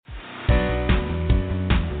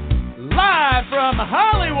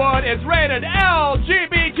Hollywood is rated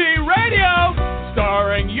LGBT Radio,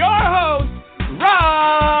 starring your host,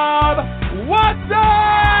 Rob Watson!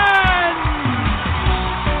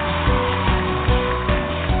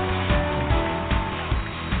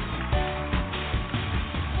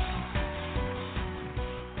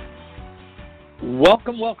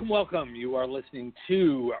 Welcome, welcome, welcome. You are listening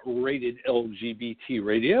to Rated LGBT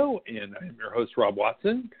Radio, and I'm your host, Rob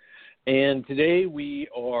Watson. And today we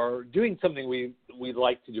are doing something we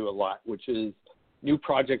like to do a lot, which is new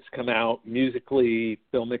projects come out musically,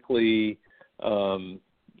 filmically,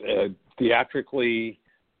 theatrically.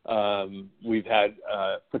 We've had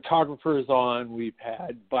photographers on, we've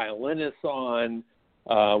had violinists on,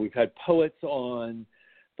 we've had poets on,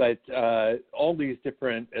 but all these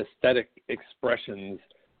different aesthetic expressions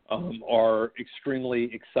are extremely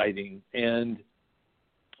exciting. And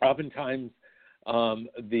oftentimes,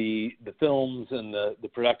 the films and the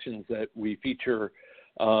productions that we feature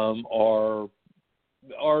are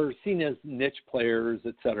seen as niche players,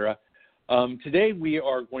 etc. Today we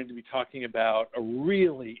are going to be talking about a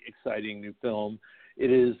really exciting new film. It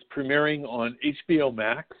is premiering on HBO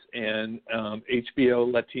Max and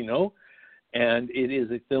HBO Latino, and it is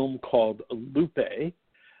a film called Lupe.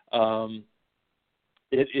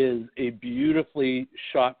 It is a beautifully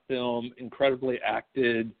shot film, incredibly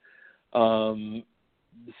acted,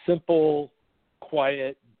 simple,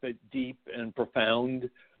 quiet, but deep and profound.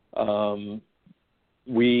 Our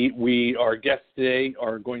guests today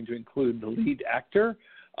are going to include the lead actor,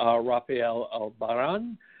 Rafael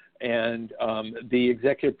Albarrán, and the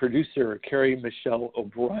executive producer, Kerry Michelle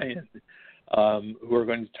O'Brien, who are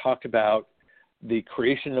going to talk about the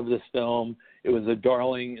creation of this film. It was a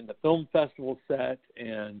darling in the film festival set,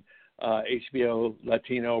 and HBO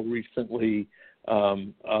Latino recently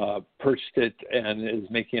purchased it and is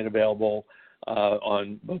making it available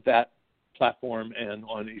on both that platform and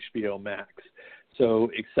on HBO Max. So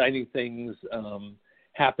exciting things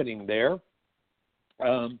happening there.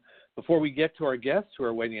 Before we get to our guests who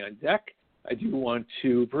are waiting on deck, I do want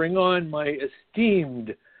to bring on my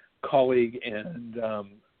esteemed colleague and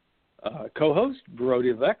co-host,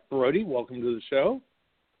 Brody Levesque. Brody, welcome to the show.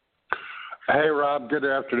 Hey, Rob. Good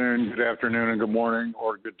afternoon, and good morning,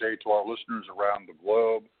 or good day to our listeners around the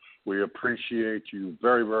globe. We appreciate you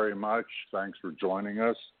very, very much. Thanks for joining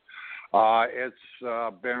us. It's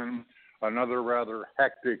been another rather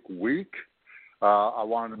hectic week. I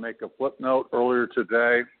wanted to make a footnote. Earlier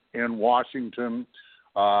today in Washington,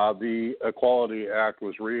 the Equality Act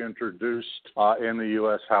was reintroduced in the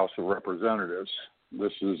U.S. House of Representatives.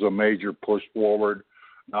 This is a major push forward,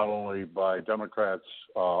 not only by Democrats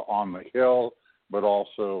on the Hill, but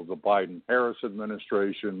also the Biden-Harris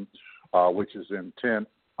administration, which is intent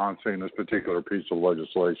on seeing this particular piece of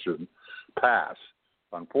legislation pass.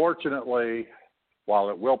 Unfortunately, while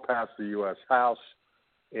it will pass the U.S. House,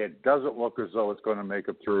 it doesn't look as though it's going to make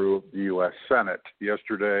it through the U.S. Senate.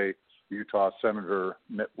 Yesterday, Utah Senator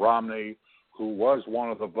Mitt Romney, who was one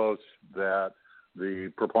of the votes that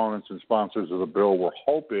the proponents and sponsors of the bill were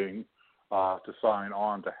hoping to sign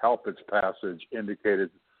on to help its passage, indicated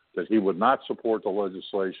that he would not support the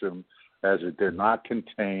legislation as it did not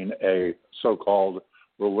contain a so-called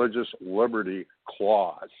religious liberty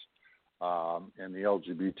clause. In the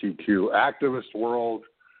LGBTQ activist world,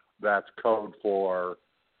 that's code for,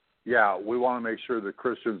 we want to make sure that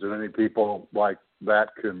Christians and any people like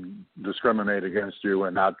that can discriminate against you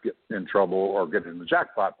and not get in trouble or get in the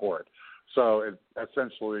jackpot for it. So it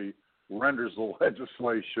essentially renders the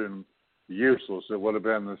legislation useless. It would have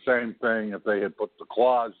been the same thing if they had put the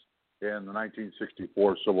clause in the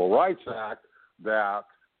 1964 Civil Rights Act that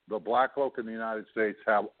the black folk in the United States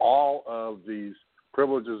have all of these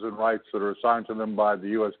privileges and rights that are assigned to them by the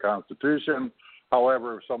U.S. Constitution.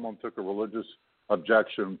 However, if someone took a religious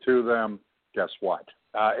objection to them, guess what?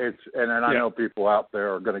 I know people out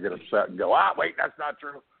there are going to get upset and go, wait, that's not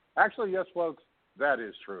true. Actually, yes, folks, that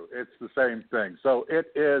is true. It's the same thing. So it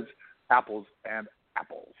is apples and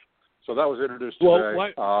apples. So that was introduced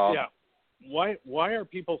today. Why are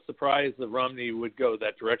people surprised that Romney would go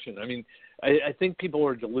that direction? I mean, I think people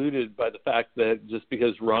are deluded by the fact that just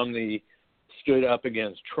because Romney stood up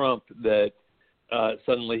against Trump, that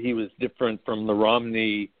suddenly he was different from the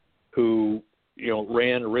Romney who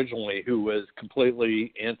ran originally, who was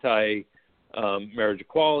completely anti-marriage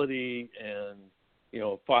equality and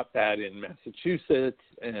fought that in Massachusetts,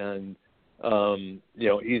 and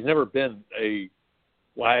he's never been a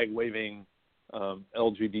flag-waving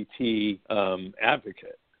LGBT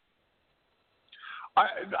advocate.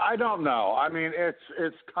 I don't know. I mean,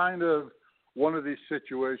 it's kind of one of these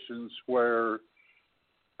situations where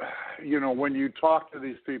when you talk to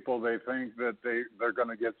these people, they think that they're going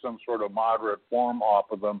to get some sort of moderate form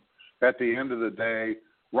off of them. At the end of the day,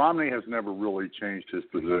 Romney has never really changed his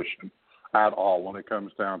position at all when it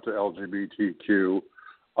comes down to LGBTQ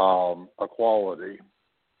equality.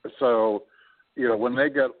 So, when they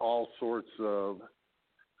get all sorts of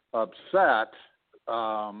upset,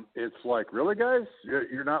 it's like, really, guys?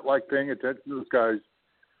 You're not, paying attention to this guy's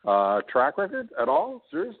track record at all?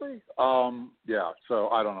 Seriously? Yeah, so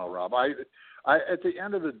I don't know, Rob. I at the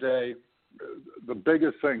end of the day, the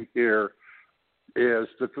biggest thing here is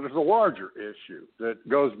that there's a larger issue that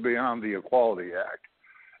goes beyond the Equality Act.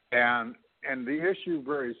 And the issue,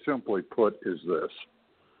 very simply put, is this.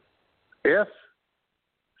 If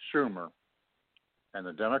Schumer and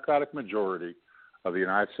the Democratic majority of the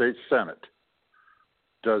United States Senate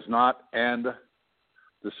does not end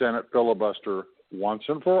the Senate filibuster once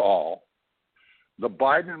and for all, the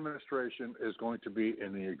Biden administration is going to be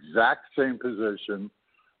in the exact same position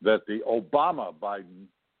that the Obama-Biden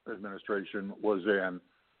administration was in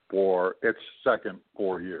for its second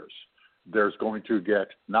 4 years. There's going to get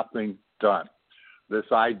nothing done. This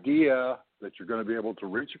idea that you're going to be able to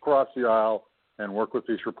reach across the aisle and work with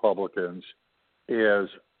these Republicans is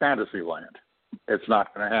fantasy land. It's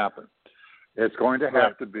not going to happen. It's going to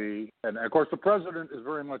have to be, and of course the president is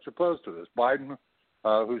very much opposed to this. Biden,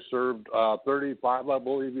 who served 35, I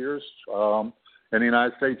believe, years in the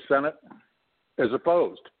United States Senate, is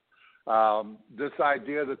opposed. This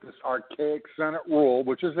idea that this archaic Senate rule,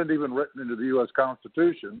 which isn't even written into the U.S.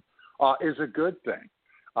 Constitution, is a good thing.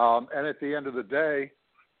 And at the end of the day,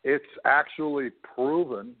 it's actually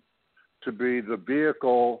proven to be the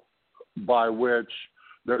vehicle by which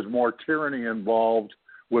there's more tyranny involved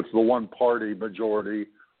with the one-party majority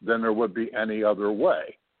than there would be any other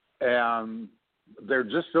way. And they're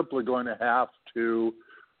just simply going to have to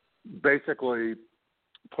basically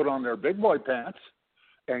put on their big boy pants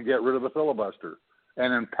and get rid of the filibuster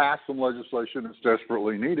and then pass some legislation that's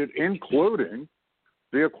desperately needed, including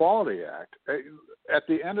the Equality Act. At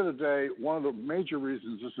the end of the day, one of the major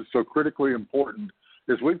reasons this is so critically important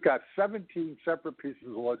is we've got 17 separate pieces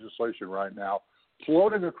of legislation right now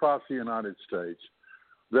floating across the United States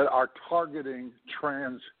that are targeting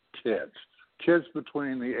trans kids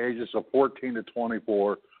between the ages of 14 to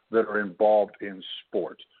 24 that are involved in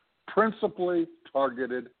sports, principally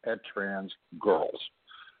targeted at trans girls.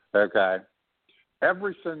 Okay?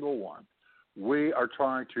 Every single one. We are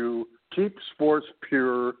trying to keep sports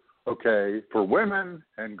pure, okay, for women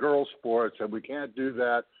and girls sports, and we can't do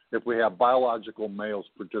that if we have biological males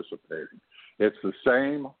participating. It's the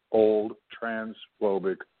same old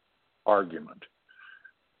transphobic argument.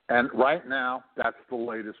 And right now, that's the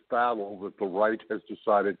latest battle that the right has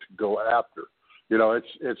decided to go after.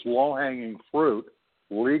 It's low-hanging fruit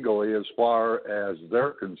legally as far as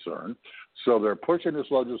they're concerned. So they're pushing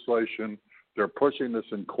this legislation. They're pushing this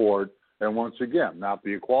in court. And once again, now if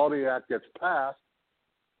the Equality Act gets passed,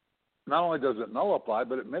 not only does it nullify,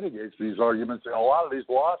 but it mitigates these arguments in a lot of these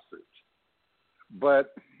lawsuits.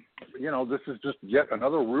 But, this is just yet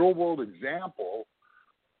another real-world example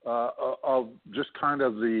of just kind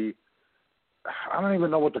of I don't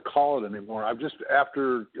even know what to call it anymore. I've just,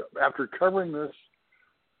 after covering this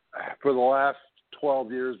for the last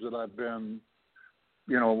 12 years that I've been,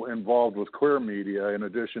 involved with queer media in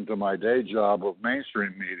addition to my day job of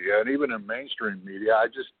mainstream media, and even in mainstream media, I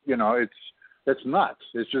just, it's nuts.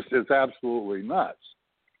 It's absolutely nuts.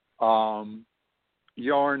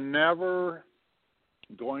 You're never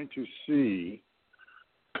going to see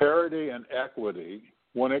parity and equity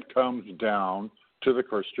when it comes down to the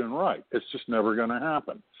Christian right. It's just never going to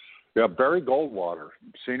happen. Barry Goldwater,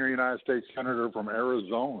 senior United States Senator from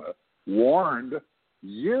Arizona, warned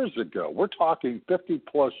years ago, we're talking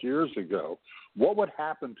 50-plus years ago, what would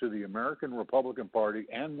happen to the American Republican Party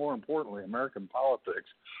and, more importantly, American politics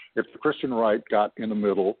if the Christian right got in the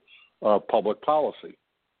middle of public policy.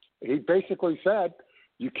 He basically said,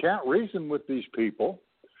 you can't reason with these people.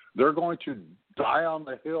 They're going to die on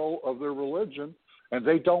the hill of their religion, and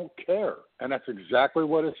they don't care. And that's exactly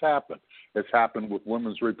what has happened. It's happened with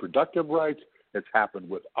women's reproductive rights. It's happened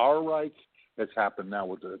with our rights. It's happened now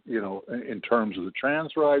with in terms of the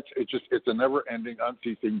trans rights. It's a never-ending,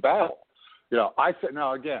 unceasing battle. I said,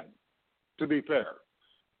 now again, to be fair,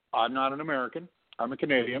 I'm not an American. I'm a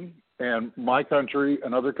Canadian, and my country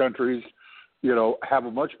and other countries, have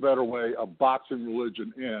a much better way of boxing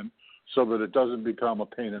religion in so that it doesn't become a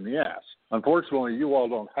pain in the ass. Unfortunately, you all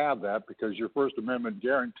don't have that because your First Amendment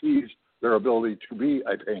guarantees their ability to be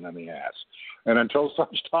a pain in the ass. And until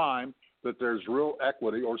such time that there's real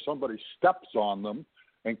equity or somebody steps on them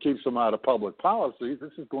and keeps them out of public policy,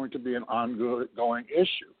 this is going to be an ongoing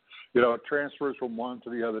issue. You know, it transfers from one to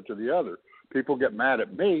the other to the other. People get mad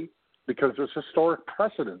at me because there's historic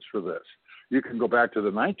precedence for this. You can go back to the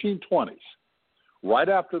 1920s, right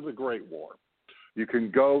after the Great War. You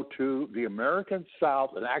can go to the American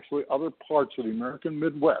South and actually other parts of the American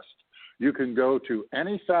Midwest. You can go to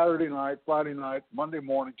any Saturday night, Friday night, Monday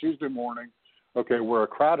morning, Tuesday morning, okay, where a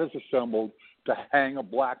crowd has assembled to hang a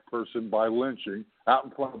black person by lynching out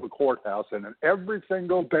in front of the courthouse. And in every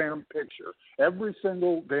single damn picture, every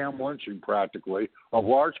single damn lynching practically of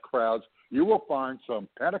large crowds, you will find some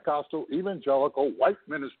Pentecostal, evangelical, white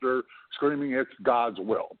minister screaming, "It's God's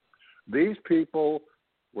will." These people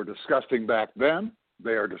were disgusting back then.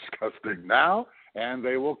 They are disgusting now, and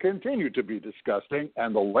they will continue to be disgusting.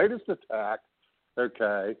 And the latest attack,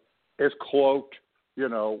 okay, is cloaked, you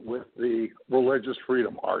know, with the religious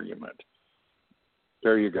freedom argument.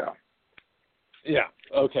 There you go. Yeah.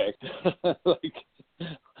 Okay.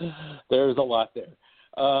 There's a lot there.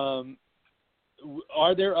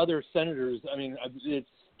 Are there other senators? I mean, it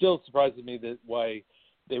still surprises me that why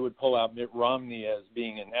they would pull out Mitt Romney as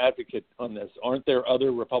being an advocate on this. Aren't there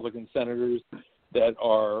other Republican senators that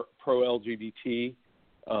are pro-LGBT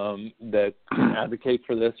that advocate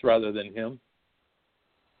for this rather than him?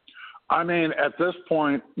 I mean, at this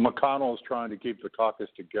point, McConnell is trying to keep the caucus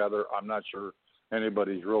together. I'm not sure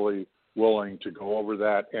anybody's really willing to go over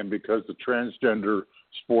that. And because the transgender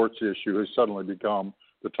sports issue has suddenly become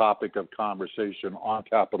the topic of conversation on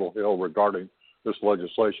Capitol Hill regarding this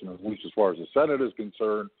legislation, at least as far as the Senate is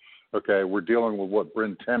concerned, okay, we're dealing with what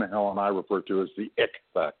Bryn Tannehill and I refer to as the ick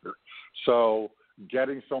factor. So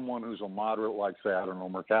getting someone who's a moderate, like, say, I don't know,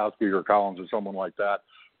 Murkowski or Collins or someone like that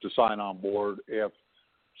to sign on board if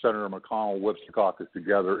Senator McConnell whips the caucus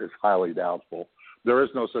together is highly doubtful. There is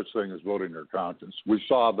no such thing as voting their conscience. We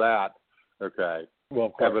saw that, okay,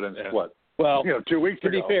 well, evidence, yeah. what, well, 2 weeks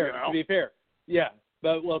ago. To be fair, yeah.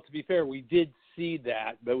 But, well, to be fair, we did see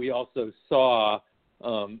that, but we also saw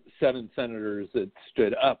 7 senators that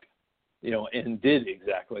stood up, you know, and did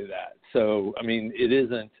exactly that. So, I mean,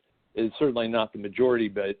 it's certainly not the majority,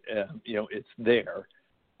 but, you know, it's there.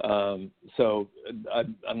 So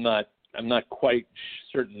I'm not quite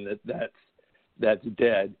certain that's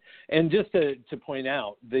dead. And just to point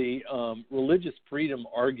out, the religious freedom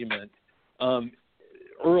argument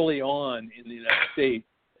early on in the United States,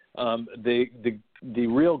 the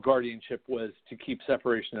real guardianship was to keep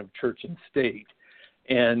separation of church and state.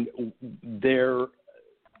 And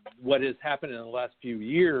what has happened in the last few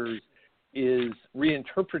years is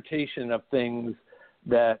reinterpretation of things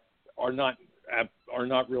that are not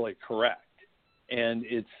really correct. And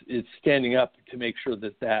it's standing up to make sure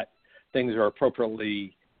that things are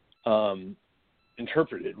appropriately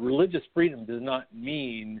interpreted. Religious freedom does not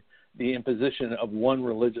mean the imposition of one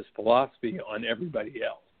religious philosophy on everybody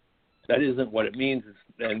else. That isn't what it means,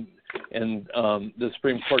 and the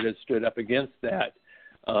Supreme Court has stood up against that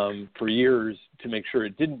for years to make sure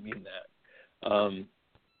it didn't mean that.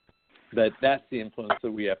 But that's the influence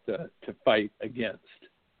that we have to fight against.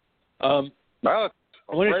 I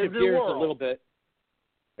want to shift gears a little bit.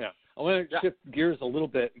 Yeah, I want to shift gears a little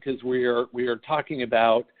bit because we are talking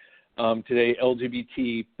about today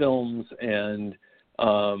LGBT films and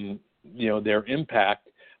you know, their impact.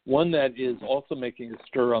 One that is also making a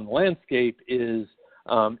stir on the landscape is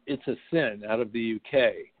It's a Sin out of the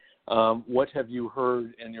UK. What have you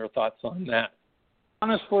heard and your thoughts on that?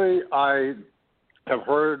 Honestly, I have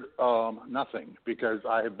heard nothing because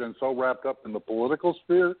I have been so wrapped up in the political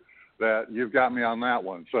sphere that you've got me on that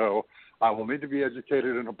one. So I will need to be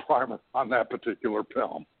educated in a primer on that particular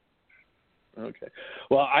film. Okay.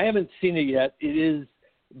 Well, I haven't seen it yet. It is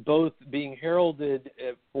both being heralded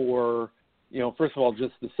for, you know, first of all,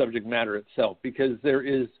 just the subject matter itself, because there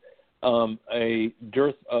is a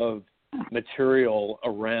dearth of material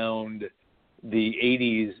around the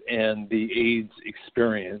 80s and the AIDS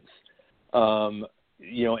experience.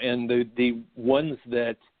 You know, and the ones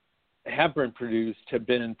that have been produced have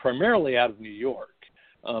been primarily out of New York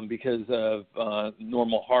because of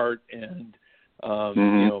Normal Heart and,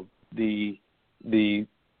 you know, the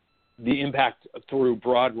impact through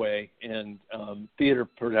Broadway and theater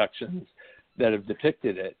productions that have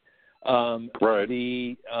depicted it. Right.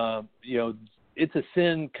 You know, It's a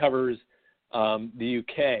Sin covers the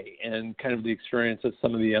UK and kind of the experience of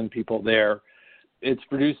some of the young people there. It's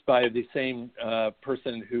produced by the same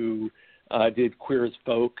person who did Queer as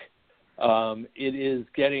Folk. It is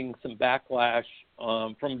getting some backlash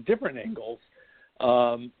from different angles.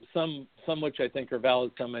 Some which I think are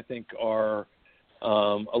valid, some I think are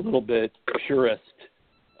a little bit purist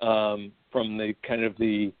from the kind of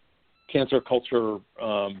the cancer culture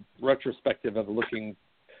retrospective of looking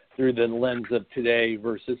through the lens of today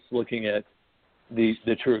versus looking at the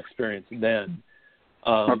true experience then.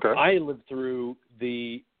 I lived through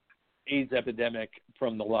the AIDS epidemic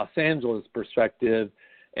from the Los Angeles perspective,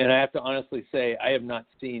 and I have to honestly say I have not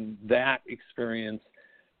seen that experience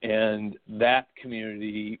and that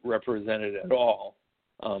community represented at all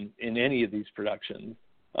in any of these productions.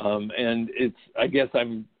 And I guess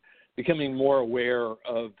I'm becoming more aware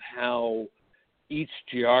of how each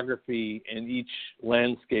geography and each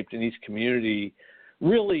landscape and each community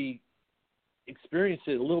really experienced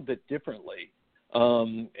it a little bit differently.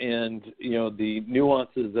 And, the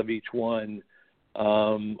nuances of each one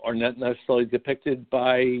are not necessarily depicted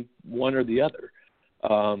by one or the other.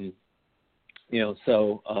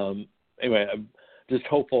 Anyway, I'm just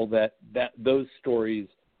hopeful that those stories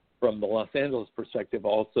from the Los Angeles perspective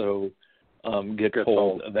also get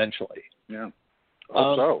told eventually. Yeah.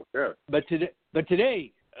 Yeah. But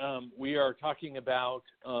today we are talking about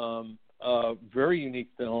a very unique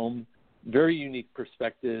film, very unique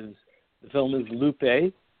perspectives. The film is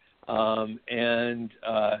Lupe, and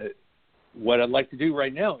what I'd like to do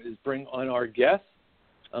right now is bring on our guests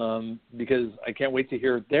because I can't wait to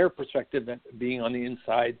hear their perspective being on the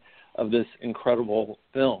inside of this incredible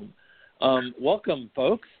film. Welcome,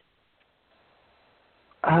 folks.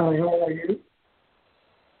 Hi, how are you?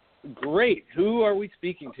 Great. Who are we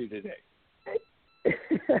speaking to today?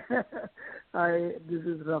 Hi, this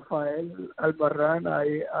is Rafael Albarrán.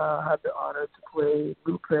 I had the honor to play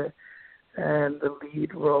Lupe and the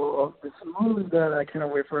lead role of this movie that I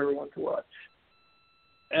cannot wait for everyone to watch.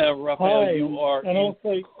 Rafael, you are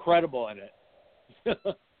incredible in it.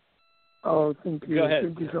 Oh, thank you. Go ahead.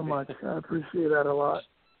 Thank you so much. I appreciate that a lot.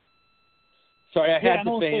 Sorry, I had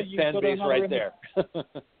the fan base right there.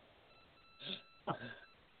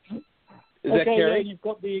 Is that Kerry? Yeah, you've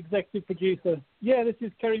got the executive producer. Yeah, this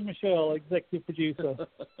is Kerry Michelle, executive producer.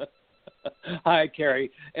 Hi,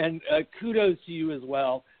 Kerry. And kudos to you as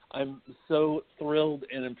well. I'm so thrilled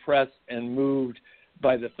and impressed and moved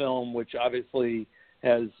by the film, which obviously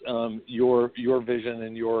has your vision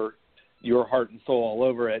and your heart and soul all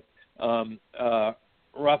over it.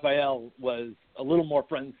 Rafael was a little more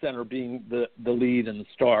front and center, being the lead and the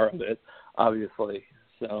star of it, obviously.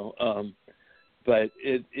 So, but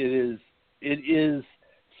it is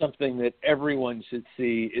something that everyone should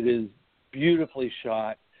see. It is beautifully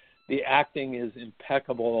shot. The acting is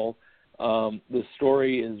impeccable. The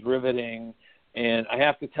story is riveting. And I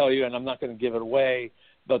have to tell you, and I'm not going to give it away,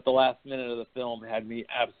 but the last minute of the film had me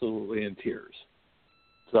absolutely in tears.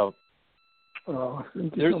 So,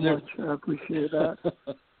 thank you so much. I appreciate that.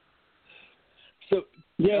 So,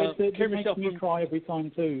 yeah, it makes me cry every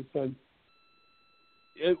time too. So,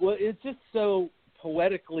 it's just so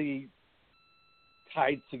poetically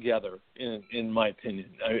tied together, in my opinion.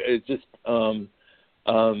 It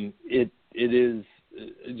is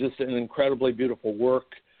just an incredibly beautiful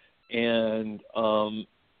work, and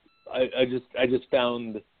I just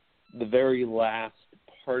found the very last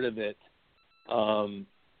part of it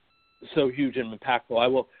so huge and impactful. I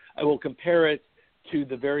will compare it to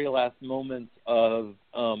the very last moments of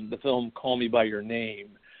the film Call Me by Your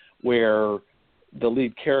Name, where the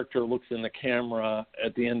lead character looks in the camera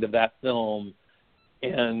at the end of that film,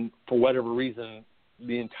 and for whatever reason,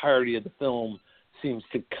 the entirety of the film seems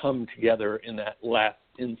to come together in that last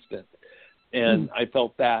instant. And I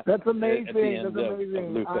felt that. That's amazing. At the end That's amazing.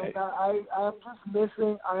 of Lupe. I am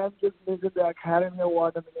just missing the Academy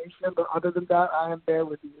Award nomination, but other than that, I am there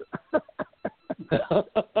with you.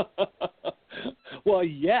 Well,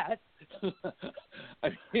 yet. I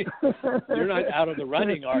mean, you're not out of the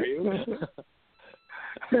running, are you?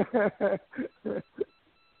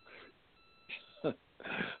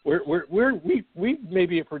 We may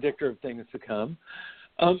be a predictor of things to come.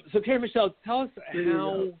 So, Kerry Michelle, tell us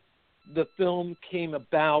how the film came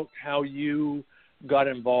about, how you got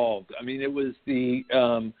involved. I mean, it was the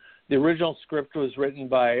original script was written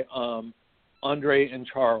by André and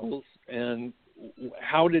Charles, and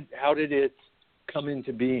how did it come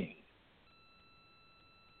into being?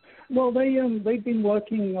 Well, they've been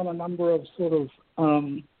working on a number of sort of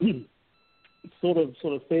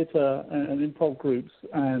theatre and improv groups,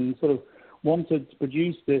 and sort of wanted to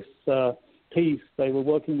produce this piece. They were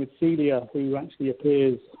working with Celia, who actually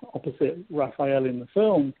appears opposite Rafael in the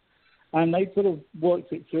film, and they sort of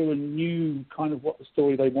worked it through and knew kind of what the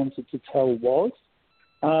story they wanted to tell was.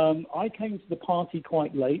 I came to the party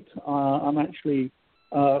quite late. I'm actually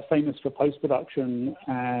famous for post-production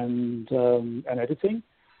and editing,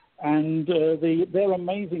 and their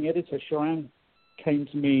amazing editor, Sharon, came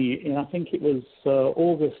to me in, I think it was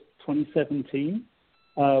August 2017,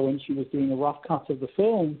 when she was doing a rough cut of the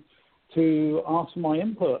film, to ask for my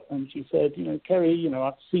input. And she said, Kerry,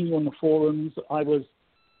 I've seen you on the forums. I was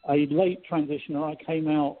a late transitioner. I came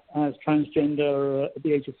out as transgender at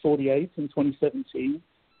the age of 48 in 2017.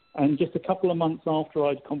 And just a couple of months after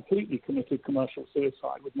I'd completely committed commercial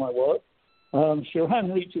suicide with my work,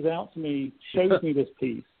 Sharon reaches out to me, shows me this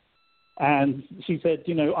piece, and she said,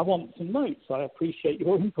 I want some notes. I appreciate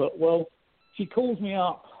your input. Well, she calls me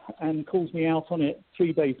up and calls me out on it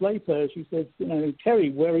 3 days later. She says,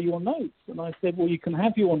 Kerry, where are your notes? And I said, well, you can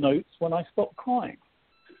have your notes when I stop crying.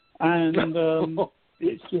 And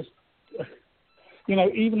it's just,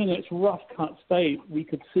 even in its rough cut state, we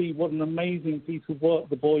could see what an amazing piece of work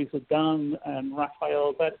the boys had done, and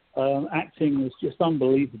Rafael's acting was just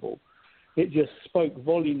unbelievable. It just spoke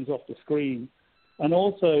volumes off the screen. And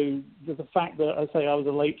also the fact that, I was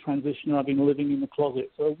a late transitioner. I've been living in the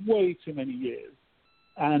closet for way too many years.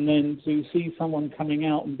 And then to see someone coming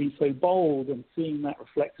out and be so bold and seeing that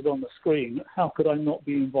reflected on the screen, how could I not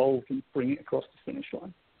be involved and bring it across the finish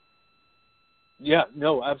line? Yeah,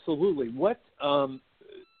 no, absolutely. What,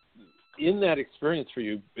 in that experience for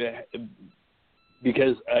you,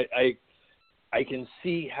 because I can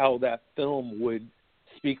see how that film would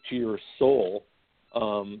speak to your soul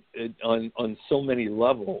on so many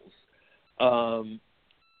levels.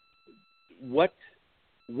 What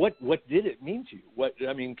did it mean to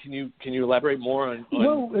you? Can you elaborate more on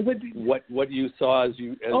what you saw as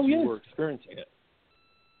you were experiencing it?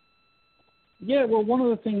 Yeah, well, one of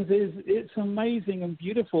the things is it's amazing and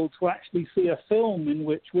beautiful to actually see a film in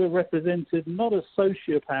which we're represented not as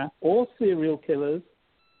sociopaths or serial killers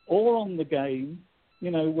or on the game.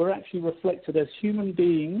 We're actually reflected as human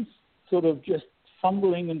beings, sort of just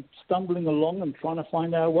fumbling and stumbling along and trying to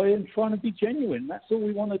find our way and trying to be genuine. That's all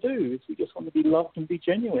we want to do, is we just want to be loved and be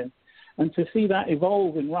genuine. And to see that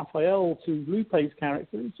evolve in Rafael to Lupe's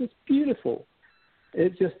character is just beautiful.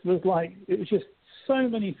 It was just so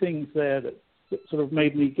many things there that sort of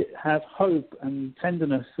made me have hope and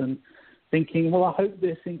tenderness, and thinking, well, I hope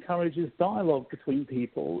this encourages dialogue between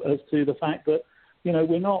people as to the fact that,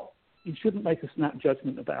 you shouldn't make a snap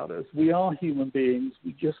judgment about us. We are human beings.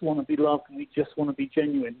 We just want to be loved, and we just want to be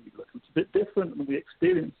genuine. We look a bit different, and we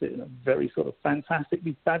experience it in a very sort of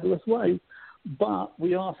fantastically fabulous way, but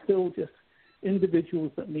we are still just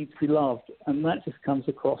individuals that need to be loved, and that just comes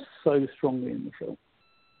across so strongly in the film.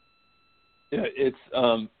 Yeah,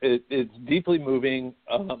 it's deeply moving.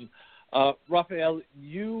 Rafael,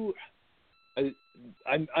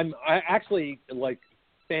 I actually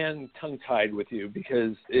fan tongue-tied with you,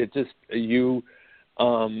 because it just you're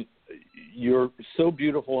so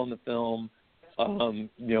beautiful in the film.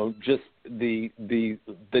 Just the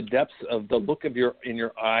depths of the look of in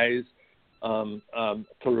your eyes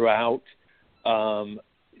throughout.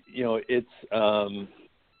 It's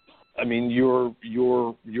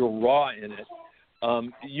you're raw in it.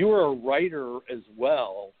 You're a writer as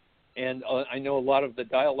well, and I know a lot of the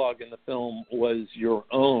dialogue in the film was your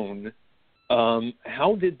own.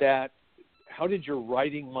 How did your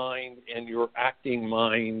writing mind and your acting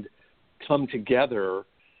mind come together,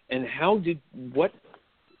 and how is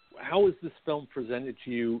this film presented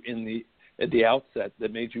to you at the outset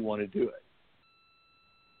that made you want to do it?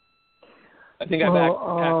 I think I've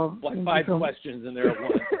asked 5 questions in there at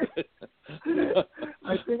once.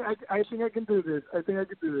 I think I can do this.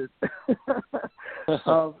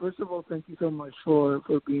 First of all, thank you so much for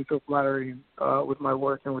being so flattering with my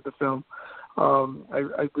work and with the film.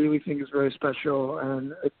 I really think it's very special,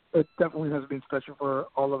 and it definitely has been special for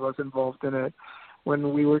all of us involved in it.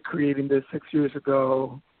 When we were creating this 6 years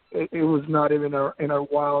ago, it was not even in our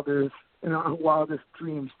wildest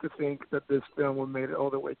dreams to think that this film would make it all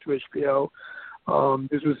the way to HBO.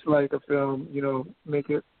 This was like a film, we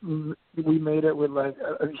made it with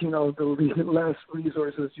the less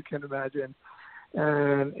resources you can imagine.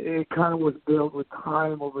 And it kind of was built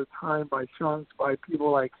over time by chunks, by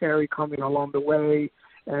people like Kerry coming along the way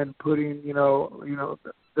and putting,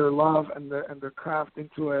 their love and their craft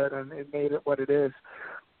into it, and it made it what it is.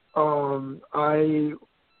 I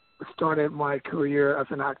started my career as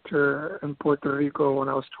an actor in Puerto Rico when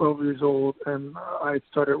I was 12 years old, and I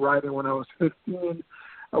started writing when I was 15.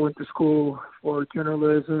 I went to school for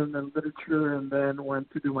journalism and literature, and then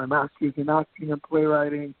went to do my master's in acting and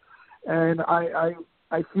playwriting. And I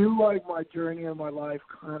feel like my journey in my life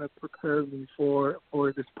kind of prepared me for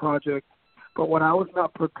this project. But what I was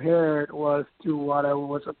not prepared was to what I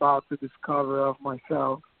was about to discover of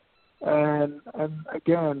myself. And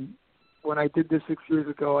again, when I did this 6 years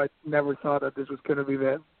ago, I never thought that this was going to be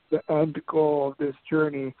the end goal of this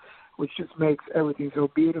journey, which just makes everything so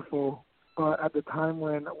beautiful. But at the time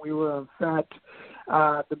when we were on set,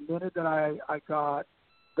 the minute that I got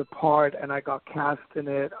the part and I got cast in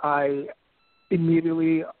it, I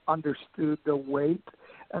immediately understood the weight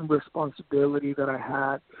and responsibility that I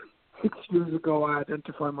had. 6 years ago, I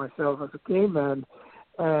identified myself as a gay man,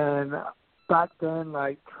 and back then,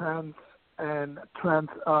 like trans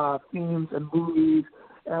themes and movies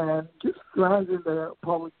and just trans in the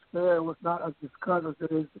public sphere was not as discussed as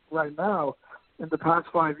it is right now. In the past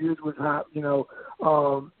 5 years, we've had,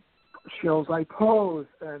 shows like Pose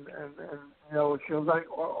and shows like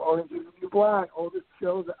Orange is the New Black, all these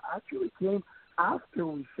shows that actually came after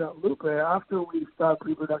we shot Lupe, after we started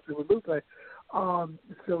pre-production with Lupe.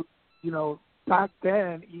 Back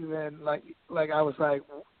then, even like I was like,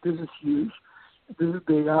 this is huge, this is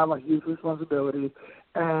big. I have a huge responsibility,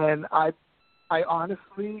 and I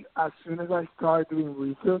honestly, as soon as I started doing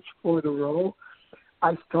research for the role,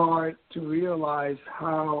 I started to realize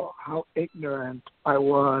how ignorant I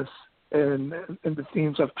was in the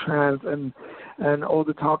themes of trans and all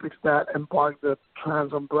the topics that embark the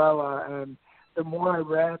trans umbrella. And the more I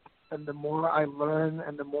read and the more I learned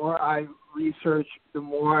and the more I researched, the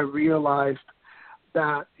more I realized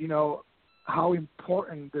that, how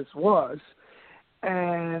important this was.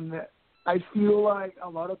 And I feel like a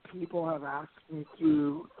lot of people have asked me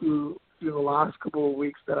through the last couple of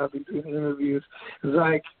weeks that I've been doing interviews,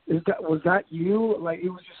 like, was that you? Like, it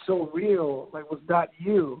was just so real. Like, was that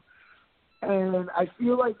you? And I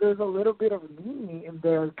feel like there's a little bit of me in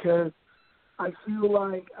there because I feel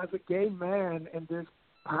like as a gay man in this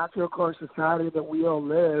patriarchal society that we all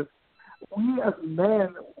live, we as men,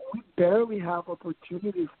 we barely have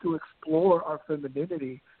opportunities to explore our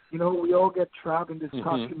femininity. We all get trapped in this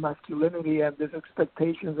toxic masculinity and these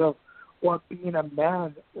expectations of what being a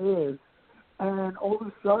man is. And all of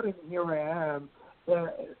a sudden, here I am,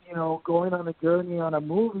 going on a journey on a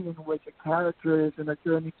movie in which a character is in a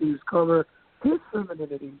journey to discover his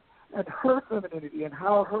femininity and her femininity and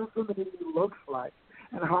how her femininity looks like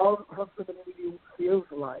and how her femininity feels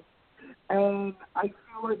like. And I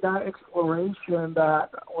feel like that exploration that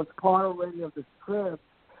was part already of the script,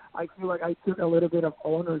 I feel like I took a little bit of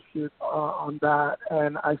ownership on that,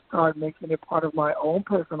 and I started making it part of my own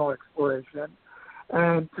personal exploration.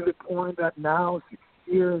 And to the point that now, 6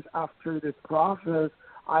 years after this process,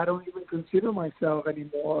 I don't even consider myself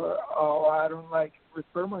anymore, or I don't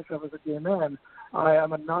refer myself as a gay man. I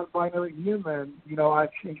am a non-binary human.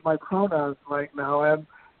 I've changed my pronouns. Like now I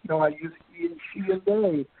use he and she and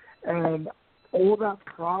they. And all that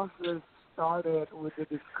process started with the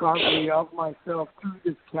discovery of myself through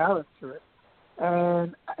this character.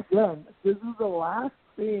 And again, this is the last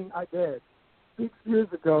thing I did. 6 years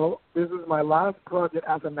ago, this was my last project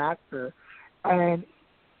as an actor. And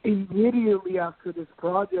immediately after this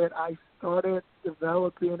project, I started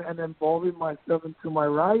developing and involving myself into my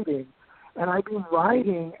writing. And I've been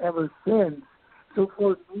writing ever since. So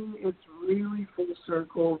for me, it's really full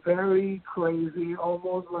circle, very crazy,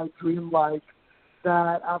 almost like dreamlike,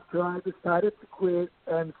 that after I decided to quit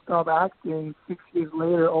and stop acting, 6 years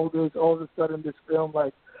later, all of a sudden this film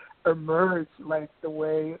emerged the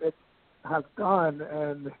way it has done.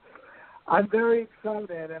 And I'm very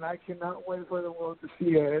excited, and I cannot wait for the world to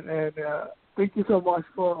see it. And thank you so much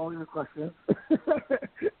for all your questions.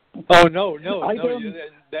 Oh no!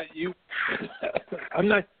 I'm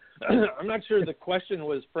not sure the question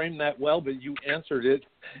was framed that well, but you answered it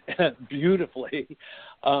beautifully.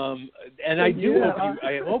 And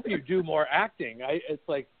I hope you do more acting. It's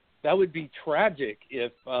like that would be tragic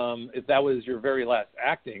if that was your very last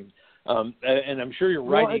acting. And I'm sure your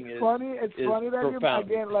writing is funny that profound.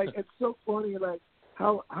 Again, it's so funny,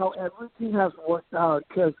 how everything has worked out.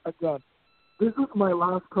 Because again, this was my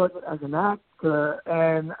last project as an actor,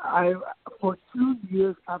 and for 2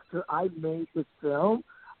 years after I made this film,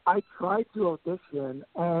 I tried to audition,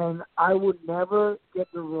 and I would never get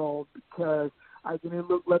the role because I didn't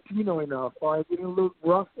look Latino enough, or I didn't look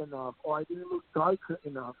rough enough, or I didn't look darker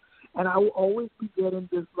enough. And I would always be getting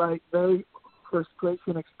this very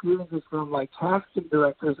frustration experiences from casting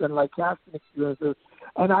directors and casting experiences.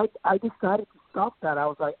 And I decided to stop that. I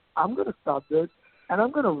was like, I'm going to stop this, and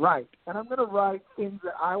I'm going to write. And I'm going to write things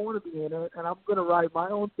that I want to be in it, and I'm going to write my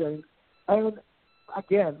own things. And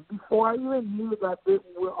again, before I even knew that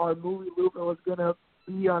our movie Lupe was going to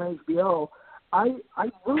be on HBO, I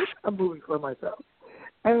wrote a movie for myself.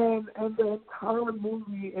 And the entire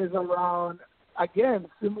movie is around, again,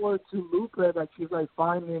 similar to Lupe, that she's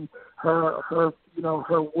finding her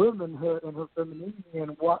womanhood and her femininity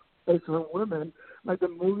and what is her woman. The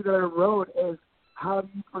movie that I wrote is how do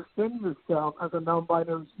you present yourself as a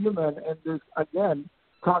non-binary human in this, again,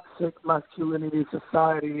 toxic masculinity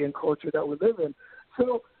society and culture that we live in.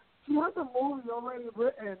 So she has a movie already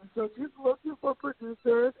written, so she's looking for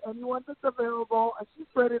producers, anyone that's available, and she's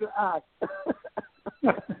ready to act.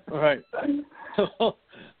 Right.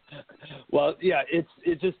 Well, yeah,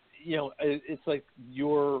 it's just, it's like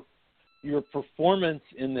your performance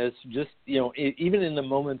in this, just, even in the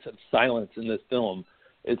moments of silence in this film,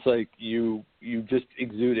 it's like you just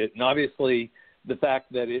exude it. And obviously the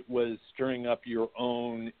fact that it was stirring up your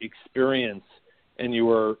own experience, and you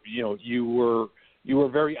were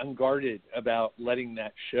very unguarded about letting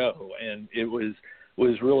that show, and it was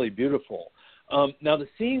really beautiful. Now the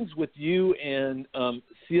scenes with you and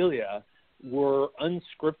Celia were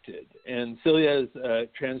unscripted, and Celia is a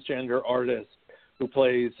transgender artist who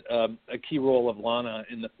plays a key role of Lana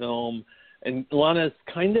in the film, and Lana is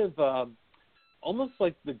kind of almost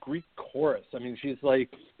like the Greek chorus. I mean, she's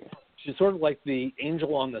sort of like the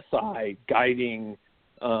angel on the side guiding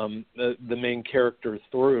the main character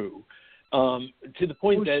through, to the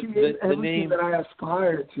point that the name that I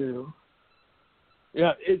aspire to.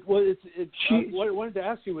 Yeah, what I wanted to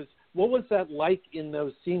ask you was, what was that like in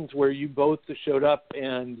those scenes where you both showed up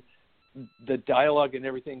and the dialogue and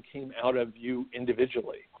everything came out of you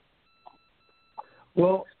individually?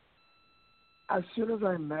 Well, as soon as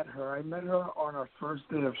I met her on our first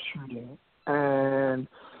day of shooting, and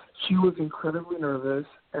she was incredibly nervous,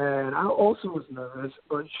 and I also was nervous,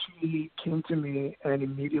 but she came to me and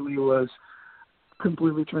immediately was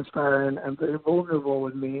completely transparent and very vulnerable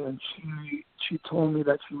with me, and she told me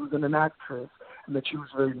that she was an actress and that she was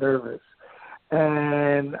very nervous.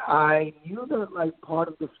 And I knew that like part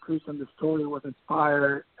of the script and the story was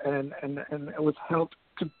inspired and it was helped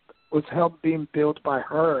being built by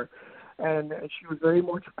her. And she was very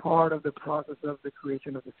much a part of the process of the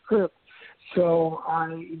creation of the script. So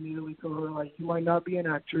I immediately told her, like, you might not be an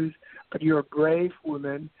actress, but you're a brave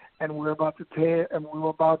woman, and we're about to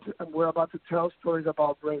tell stories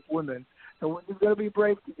about brave women. So we're just gonna be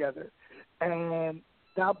brave together. And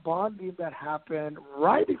that bonding that happened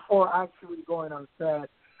right before actually going on set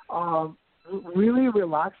really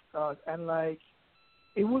relaxed us, and like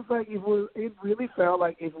it really felt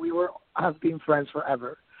like if we have been friends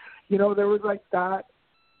forever. There was like that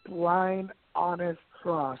blind, honest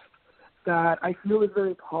trust that I feel is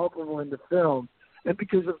very palpable in the film. And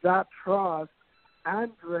because of that trust,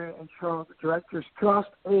 André and Charles, the directors, trust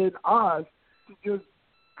in us to just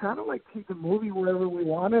kind of like take the movie wherever we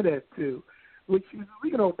wanted it to, which is,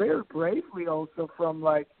 very bravely also from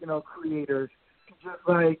creators to just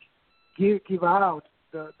like give out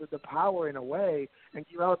the power in a way, and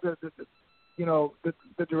give out the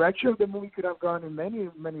direction of the movie could have gone in many,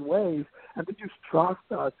 many ways, and they just trust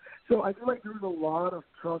us. So I feel like there was a lot of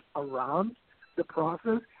trust around the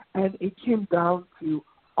process, and it came down to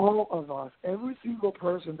all of us, every single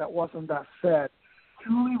person that was on that set,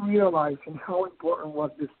 truly realizing how important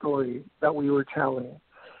was the story that we were telling.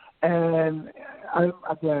 And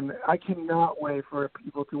I cannot wait for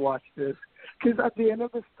people to watch this, because at the end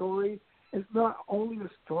of the story, it's not only a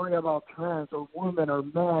story about trans or women or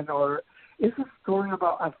men, it's a story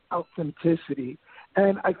about authenticity.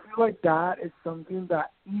 And I feel like that is something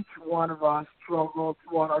that each one of us struggle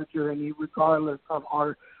throughout our journey, regardless of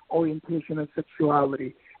our orientation and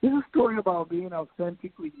sexuality. It's a story about being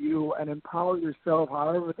authentically you and empower yourself,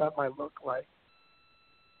 however that might look like.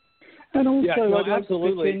 And also, I'd like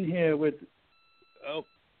absolutely. to fit in here with... Oh,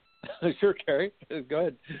 sure, Kerry. Go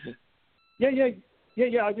ahead.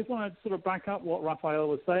 Yeah. I just want to sort of back up what Rafael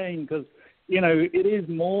was saying, because, it is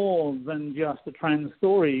more than just a trans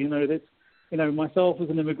story. Myself as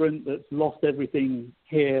an immigrant that's lost everything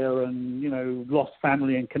here and, lost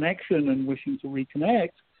family and connection and wishing to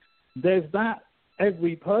reconnect, there's that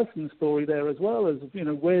every person's story there as well as,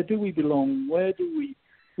 where do we belong? Where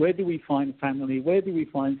do we find family? Where do we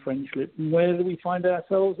find friendship? And where do we find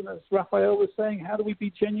ourselves? And as Rafael was saying, how do we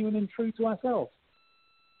be genuine and true to ourselves?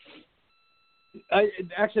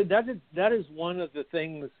 That is one of the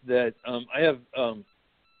things that I have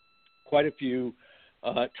quite a few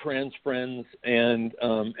trans friends and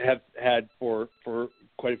have had for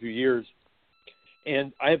quite a few years.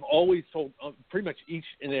 And I've always told pretty much each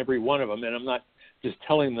and every one of them, and I'm not just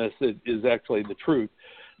telling this, it is actually the truth,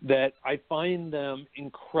 that I find them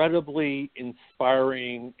incredibly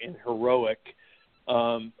inspiring and heroic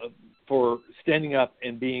for standing up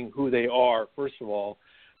and being who they are, first of all.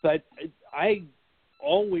 But I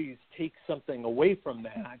always take something away from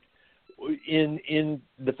that in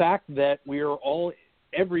the fact that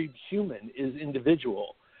every human is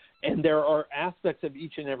individual, and there are aspects of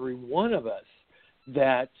each and every one of us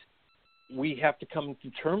that we have to come to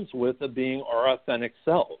terms with of being our authentic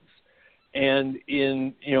selves. And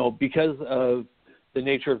because of the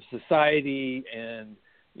nature of society and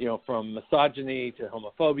from misogyny to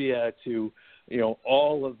homophobia to,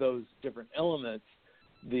 all of those different elements,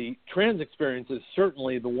 the trans experience is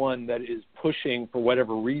certainly the one that is pushing, for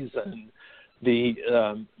whatever reason,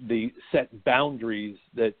 the set boundaries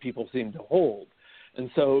that people seem to hold. And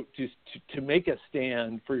so to make a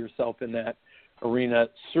stand for yourself in that arena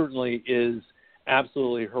certainly is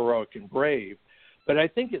absolutely heroic and brave. But I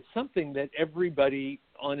think it's something that everybody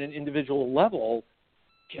on an individual level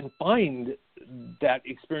can find that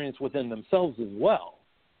experience within themselves as well,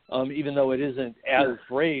 even though it isn't as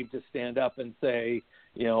brave to stand up and say,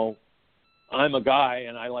 I'm a guy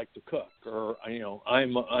and I like to cook, or,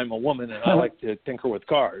 I'm a woman and I like to tinker with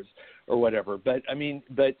cars or whatever. But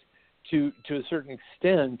to a certain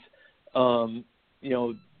extent,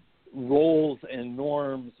 roles and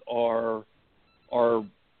norms are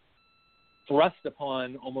thrust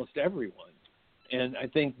upon almost everyone. And I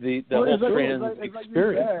think the whole trans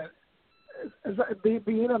experience.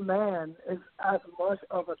 Being a man is as much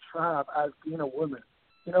of a trap as being a woman.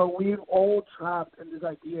 We've all trapped in these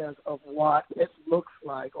ideas of what it looks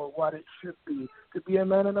like or what it should be to be a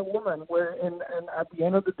man and a woman, and at the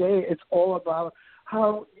end of the day, it's all about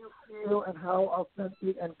how you feel and how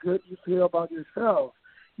authentic and good you feel about yourself.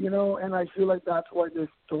 And I feel like that's why this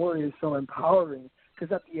story is so empowering,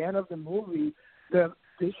 because at the end of the movie, the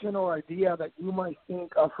vision or idea that you might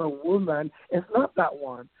think of a woman is not that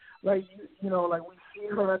one. Like, like we see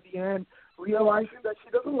her at the end realizing that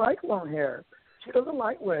she doesn't like long hair. She doesn't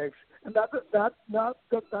like wigs. And that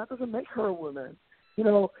doesn't make her a woman.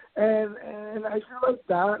 And I feel like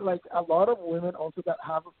that, like a lot of women also that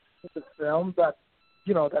have the film that,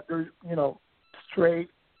 that they're, straight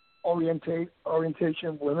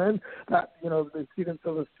orientation women that, they see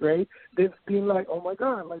themselves as straight, they've been like, oh my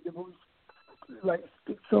God, like the movie like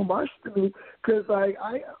speaks so much to me, because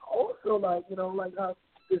I also like have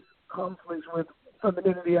this conflict with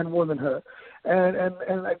femininity and womanhood, and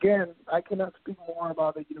again, I cannot speak more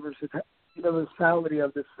about the universality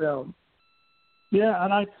of this film. Yeah,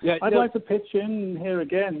 and I'd like to pitch in here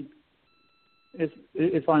again,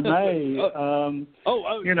 if I may.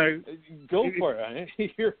 Go for it.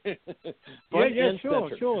 Sure.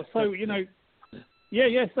 So So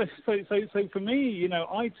for me,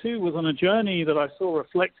 I too was on a journey that I saw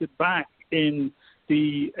reflected back in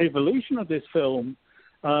the evolution of this film,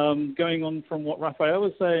 going on from what Rafael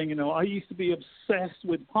was saying. I used to be obsessed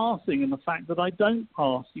with passing, and the fact that I don't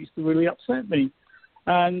pass used to really upset me.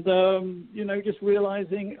 And, just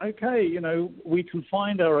realizing, okay, we can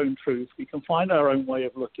find our own truth. We can find our own way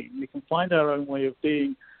of looking. We can find our own way of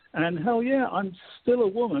being. And hell yeah, I'm still a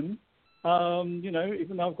woman.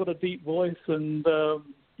 Even though I've got a deep voice and,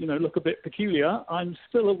 look a bit peculiar, I'm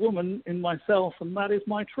still a woman in myself, and that is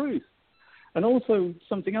my truth. And also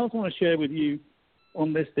something else I want to share with you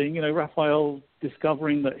on this thing, Rafael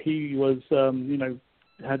discovering that he was,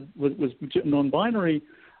 was non-binary.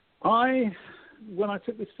 When I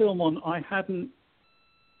took this film on, I hadn't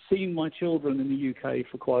seen my children in the UK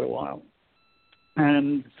for quite a while.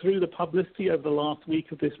 And through the publicity over the last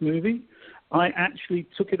week of this movie, I actually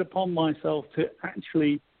took it upon myself to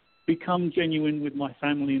actually become genuine with my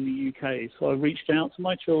family in the UK. So I reached out to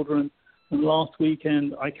my children, and last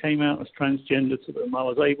weekend I came out as transgender to them. I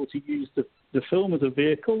was able to use the film as a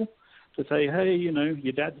vehicle to say, hey,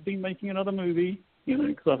 your dad's been making another movie,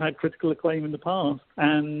 because I've had critical acclaim in the past,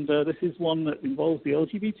 and this is one that involves the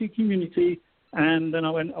LGBT community. And then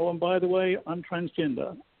I went, oh, and by the way, I'm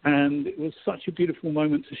transgender. And it was such a beautiful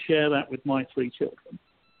moment to share that with my 3 children.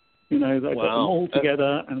 That I got them all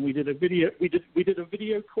together, and we did a video. We did a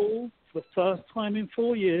video call for the first time in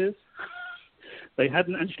 4 years. They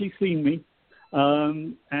hadn't actually seen me,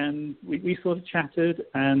 and we sort of chatted,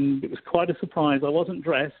 and it was quite a surprise. I wasn't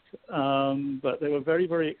dressed, but they were very,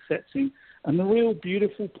 very accepting. And the real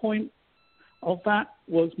beautiful point of that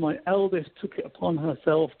was my eldest took it upon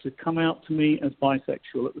herself to come out to me as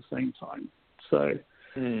bisexual at the same time. So.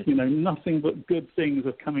 Nothing but good things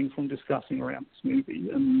are coming from discussing around this movie.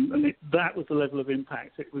 And that was the level of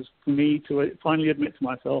impact. It was for me to finally admit to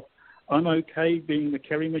myself, I'm okay being the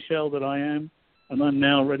Kerry Michelle that I am, and I'm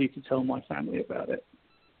now ready to tell my family about it.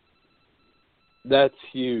 That's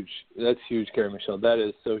huge. That's huge, Kerry Michelle. That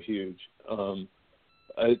is so huge.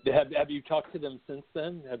 Have you talked to them since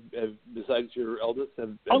then? Besides your eldest,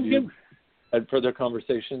 have you had further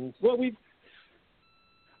conversations? Well,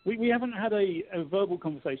 we haven't had a verbal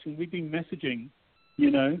conversation. We've been messaging,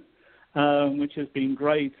 which has been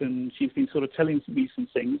great, and she's been sort of telling me some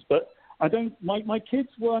things. But my kids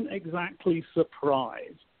weren't exactly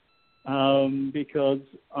surprised, because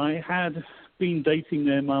I had been dating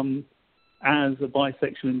their mum as a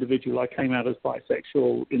bisexual individual. I came out as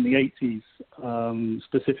bisexual in the 80s,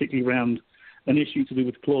 specifically around an issue to do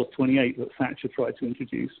with Clause 28 that Thatcher tried to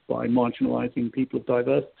introduce by marginalising people of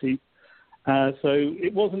diversity. So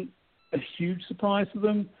it wasn't a huge surprise to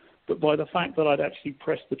them, but by the fact that I'd actually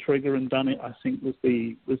pressed the trigger and done it, I think was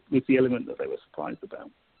the element that they were surprised about.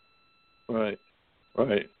 Right.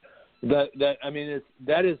 That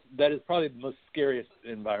is probably the most scariest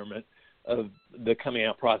environment of the coming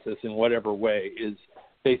out process in whatever way, is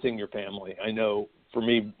facing your family. I know for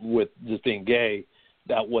me, with just being gay,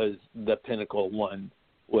 that was the pinnacle one,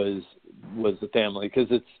 was the family,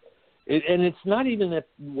 because it's not even that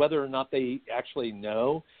whether or not they actually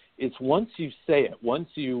know. It's once you say it, once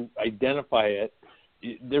you identify it,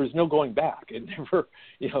 there's no going back. It never,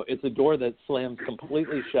 it's a door that slams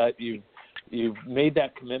completely shut. You've made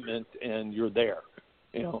that commitment and you're there.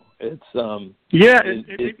 It's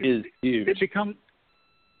it is huge.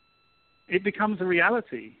 It becomes a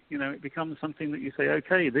reality. It becomes something that you say,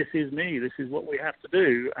 okay, this is me. This is what we have to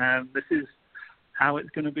do, and this is how it's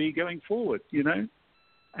going to be going forward.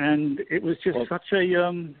 And it was just such a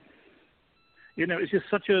it's just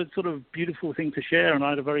such a sort of beautiful thing to share. And I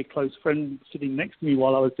had a very close friend sitting next to me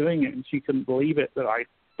while I was doing it, and she couldn't believe it that I'd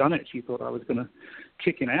done it. She thought I was going to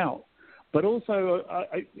chicken out. But also,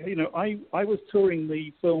 I was touring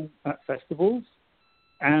the film at festivals,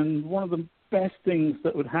 and one of the best things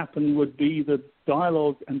that would happen would be the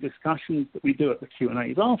dialogue and discussions that we do at the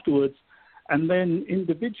Q&As afterwards, and then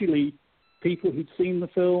individually, people who'd seen the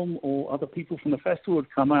film or other people from the festival would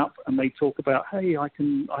come up and they talk about, hey, I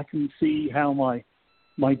can see how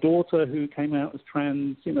my daughter who came out as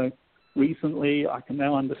trans, recently, I can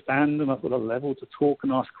now understand, and I've got a level to talk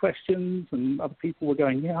and ask questions. And other people were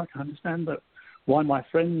going, yeah, I can understand that why my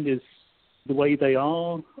friend is the way they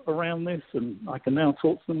are around this, and I can now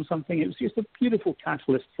talk to them something. It was just a beautiful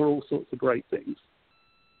catalyst for all sorts of great things.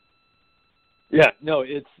 Yeah, no,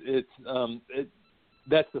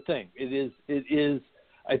 that's the thing. It is.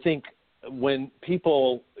 I think when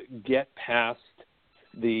people get past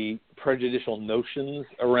the prejudicial notions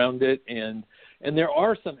around it, and there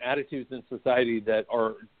are some attitudes in society that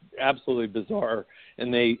are absolutely bizarre,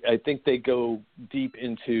 and I think they go deep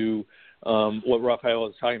into what Rafael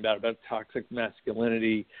was talking about toxic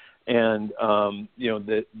masculinity and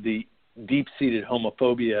the deep-seated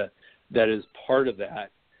homophobia that is part of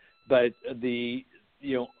that. But in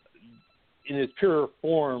its pure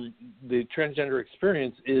form, the transgender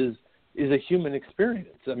experience is a human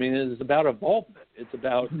experience. I mean, it is about evolvement. It's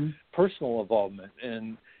about personal evolvement,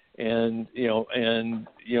 and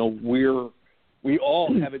we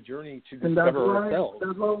all have a journey to discover ourselves.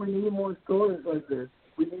 That's why we need more stories like this.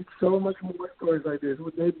 We need so much more stories like this.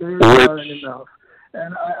 There aren't enough.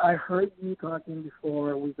 And I heard you talking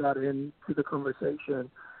before we got into the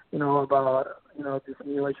conversation, about this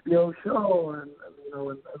new HBO show, and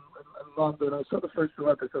in London. I saw the first 2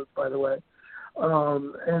 episodes, by the way,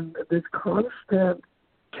 and this constant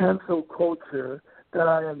cancel culture that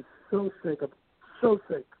I am so sick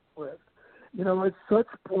with. It's such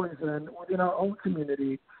poison within our own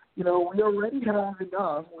community. We already have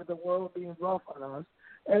enough with the world being rough on us,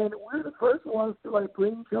 and we're the first ones to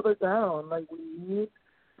bring each other down. We need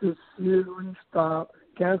to seriously stop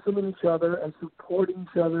canceling each other and supporting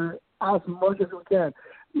each other as much as we can.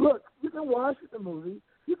 Look, you can watch the movie,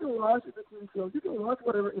 you can watch the TV show, you can watch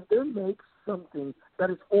whatever. If they make something that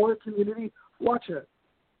is for a community, watch it.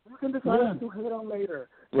 You can decide to hate on later.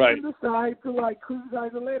 Right. You can decide to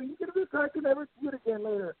criticize it later. You can decide to never see it again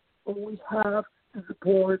later. But we have to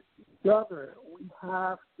support each other. We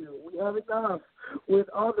have to. We have enough with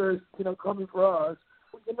others, coming for us.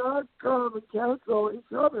 We cannot come and cancel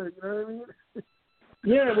each other. You know what I mean?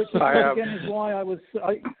 Yeah, which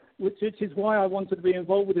is why I wanted to be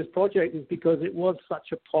involved with this project, is because it was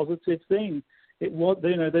such a positive thing. It was,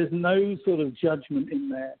 there's no sort of judgment in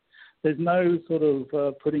there. There's no sort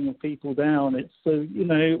of putting of people down. It's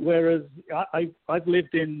whereas I've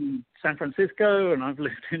lived in San Francisco and I've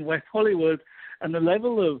lived in West Hollywood, and the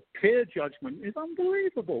level of peer judgment is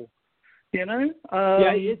unbelievable.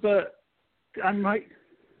 But I'm like,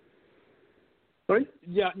 sorry?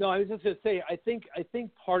 Yeah, no, I was just going to say, I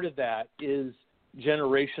think part of that is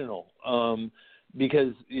generational,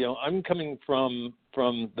 because I'm coming from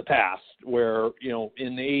the past where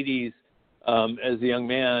in the 80s, as a young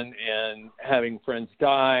man and having friends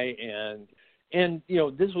die, and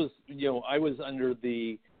this was I was under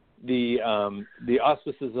the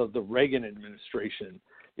auspices of the Reagan administration.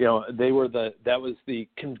 That was the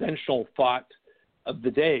conventional thought of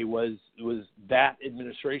the day was that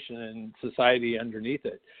administration and society underneath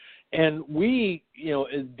it. And we,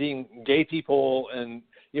 as being gay people and,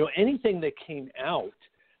 anything that came out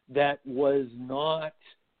that was not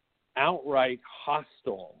outright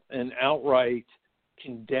hostile and outright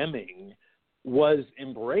condemning was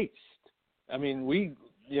embraced. I mean,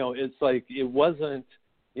 it's like it wasn't,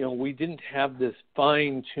 we didn't have this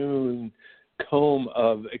fine-tuned comb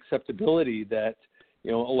of acceptability that,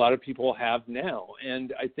 a lot of people have now.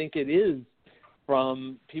 And I think it is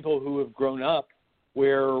from people who have grown up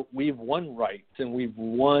where we've won rights and we've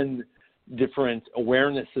won different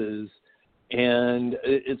awarenesses, and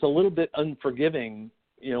it's a little bit unforgiving,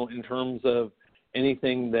 in terms of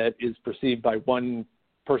anything that is perceived by one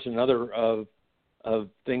person or another of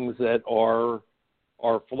things that are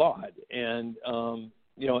flawed. And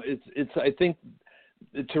it's I think,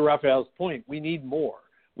 to Rafael's point, we need more.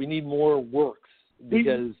 We need more works,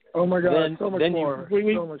 because oh my God, then, so much then more.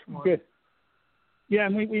 So much more. Good. Yeah,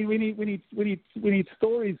 and we need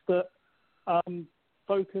stories that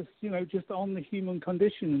focus, just on the human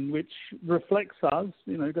condition, which reflects us.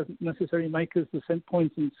 Doesn't necessarily make us the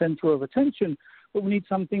point and center of attention, but we need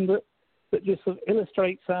something that just sort of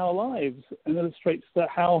illustrates our lives and illustrates that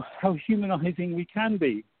how humanizing we can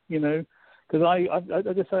be. Because I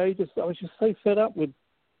was just so fed up with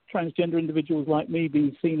transgender individuals like me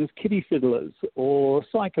being seen as kiddie fiddlers or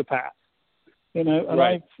psychopaths. And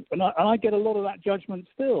right. I get a lot of that judgment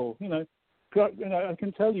still. I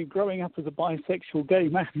can tell you, growing up as a bisexual gay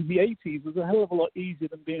man in the 80s was a hell of a lot easier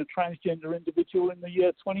than being a transgender individual in the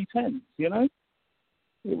year 2010.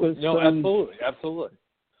 It was absolutely.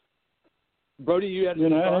 Brody, you had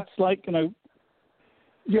and it's like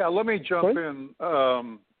Yeah, let me jump Sorry? in.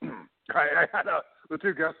 I had the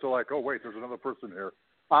two guests are like, oh wait, there's another person here.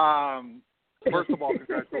 First of all,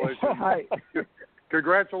 congratulations. Hi.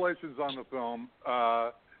 Congratulations on the film.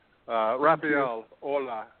 Rafael,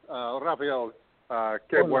 hola. Rafael,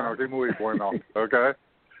 qué bueno, qué muy bueno. Okay.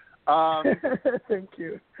 Thank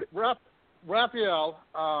you. Rafael,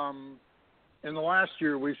 in the last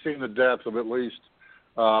year, we've seen the deaths of at least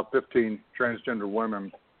 15 transgender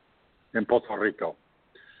women in Puerto Rico.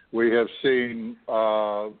 We have seen,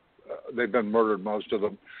 they've been murdered, most of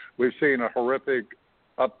them. We've seen a horrific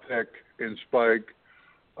uptick in spike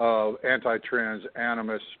of anti-trans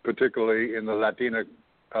animus, particularly in the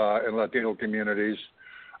Latino communities.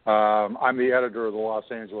 I'm the editor of the Los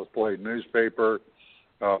Angeles Blade newspaper.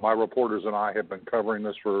 My reporters and I have been covering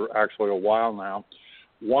this for actually a while now.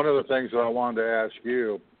 One of the things that I wanted to ask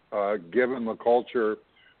you, given the culture,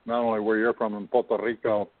 not only where you're from in Puerto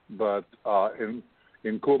Rico, but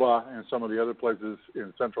in Cuba and some of the other places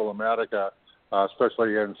in Central America,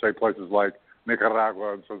 especially in, say, places like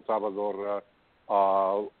Nicaragua and San Salvador,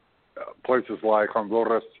 places like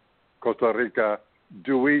Honduras, Costa Rica,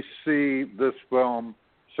 do we see this film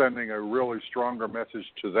sending a really stronger message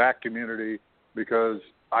to that community? Because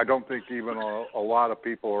I don't think even a lot of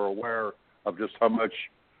people are aware of just how much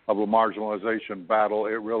of a marginalization battle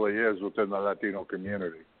it really is within the Latino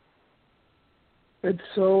community. It's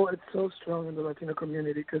so strong in the Latino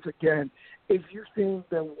community because, again, if you think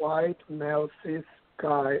the white male cis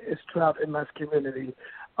guy is trapped in masculinity,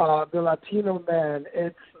 the Latino man,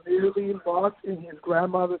 it's literally locked in his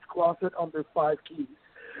grandmother's closet under 5 keys.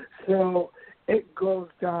 So it goes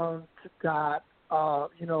down to that,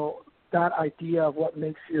 that idea of what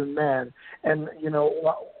makes you a man, and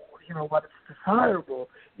what is desirable.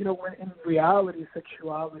 When in reality,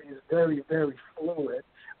 sexuality is very, very fluid.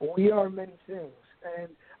 We are many things, and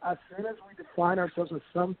as soon as we define ourselves as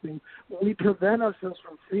something, we prevent ourselves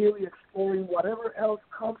from freely exploring whatever else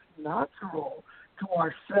comes natural to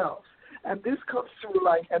ourselves. And this comes through,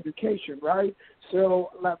 education, right?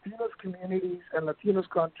 So Latinos communities and Latinos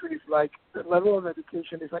countries, the level of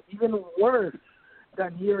education is, even worse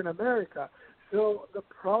than here in America. So the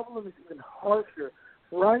problem is even harsher.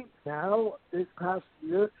 Right now, this past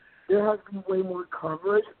year, there has been way more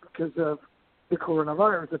coverage because of the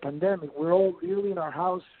coronavirus, the pandemic. We're all really in our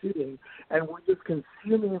house sitting, and we're just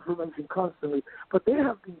consuming information constantly. But they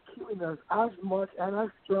have been killing us as much and as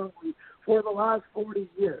strongly for the last 40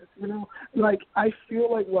 years. I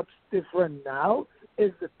feel like what's different now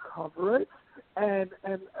is the coverage and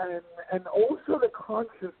also the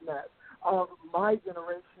consciousness of my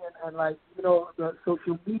generation and the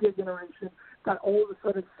social media generation, that all of a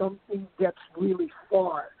sudden something gets really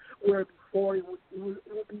far, where before it would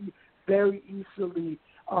be very easily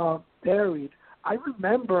buried. I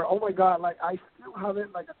remember, oh my God, I still have it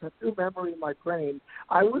a tattoo memory in my brain.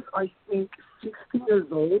 I was, I think, 16 years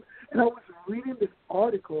old, and I was reading this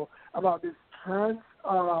article about this trans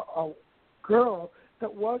girl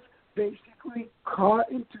that was basically caught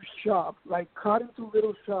into shops, caught into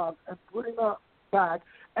little shops and put in a bag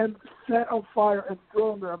and set on fire and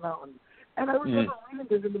thrown in a mountain. And I remember reading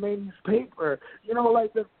this in the main newspaper, you know,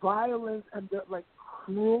 like the violence and the, like,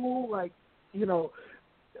 cruel, like,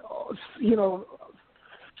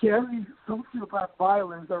 scary sociopath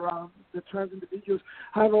violence around the trans individuals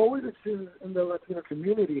have always existed in the Latino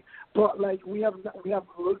community. But, like, we have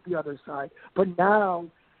looked the other side. But now,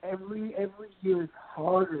 every year it's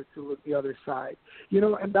harder to look the other side, you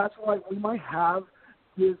know, and that's why we might have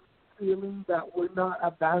this feeling that we're not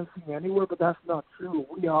advancing anywhere, but that's not true.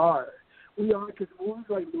 We are, because movies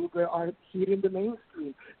like Lupe are hitting the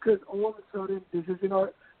mainstream, because all of a sudden this is in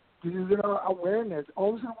our awareness. All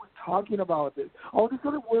of a sudden we're talking about this. All of a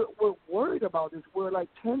sudden we're worried about this. We're like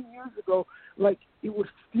 10 years ago, like it would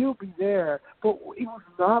still be there, but it was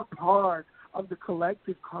not part of the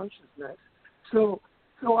collective consciousness. So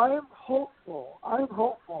I am hopeful.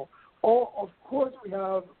 Oh, of course we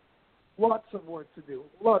have lots of work to do,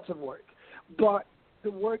 but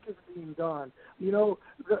the work is being done. You know,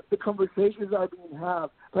 the conversations are being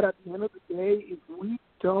had, but at the end of the day, if we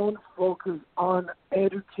don't focus on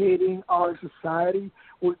educating our society,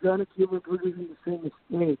 we're going to keep reproducing the same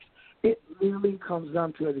mistakes. It really comes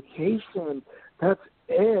down to education. That's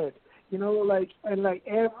it. You know, like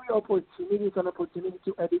every opportunity is an opportunity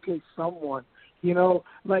to educate someone. You know,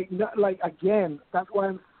 again, that's why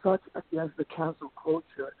I'm such against the cancel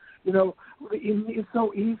culture. You know, it's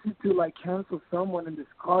so easy to, like, cancel someone and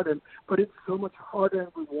discard them, but it's so much harder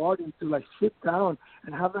and rewarding to, like, sit down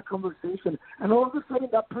and have that conversation. And all of a sudden,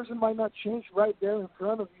 that person might not change right there in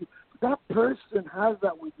front of you, but that person has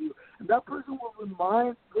that with you. And that person will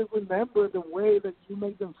remember the way that you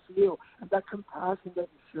make them feel and that compassion that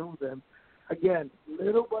you show them. Again,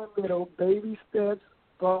 little by little, baby steps,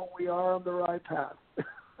 but we are on the right path.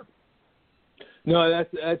 No,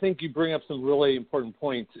 I think you bring up some really important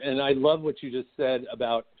points, and I love what you just said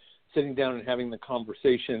about sitting down and having the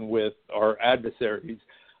conversation with our adversaries.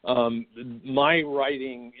 My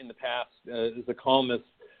writing in the past as a columnist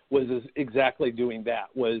was exactly doing that,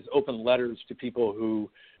 was open letters to people who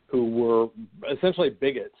were essentially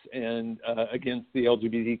bigots and against the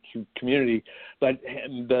LGBTQ community, but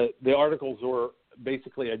the articles were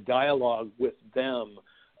basically a dialogue with them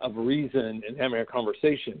of reason and having a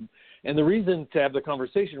conversation. And the reason to have the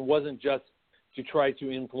conversation wasn't just to try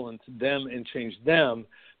to influence them and change them,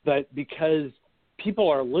 but because people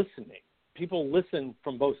are listening. People listen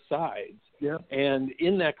from both sides. Yeah. And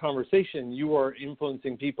in that conversation, you are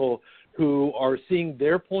influencing people who are seeing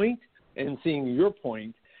their point and seeing your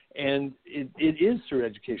point. And it is through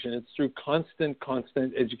education. It's through constant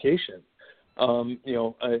education,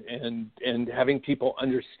 and having people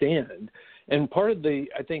understand. And part of I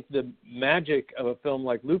think the magic of a film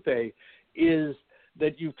like Lupe is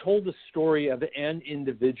that you told the story of an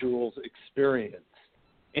individual's experience,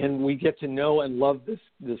 and we get to know and love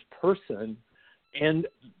this person. And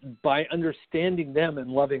by understanding them and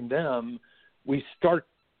loving them, we start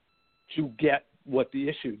to get what the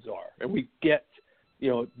issues are, and we get,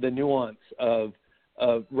 the nuance of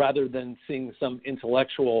rather than seeing some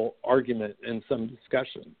intellectual argument and some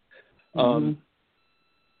discussion.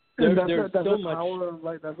 That's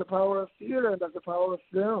the power of theater, and that's the power of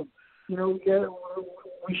film. You know,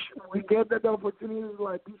 we get that opportunity to,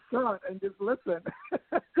 like, be shot and just listen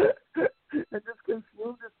and just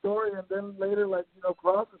consume the story, and then later, like,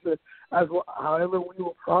 process it however we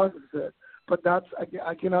will process it. But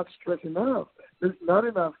I cannot stress enough. There's not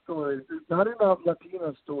enough stories. There's not enough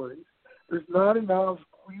Latino stories. There's not enough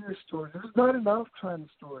queer stories. There's not enough trans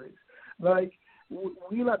stories. Like,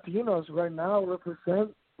 we Latinos right now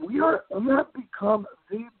we have become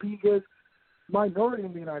the biggest minority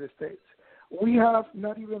in the United States. We have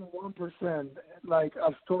not even 1%, like,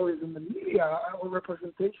 of stories in the media or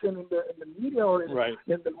representation in the media or in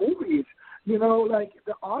the movies. You know, like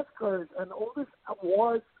the Oscars and all these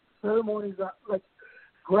awards ceremonies that, like,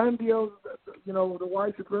 grandiose, the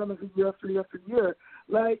white supremacy year after year after year.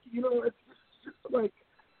 Like, it's just like,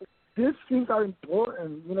 these things are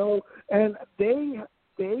important, and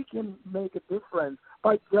they can make a difference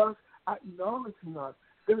by just acknowledging us.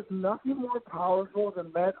 There's nothing more powerful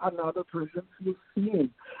than let another person feel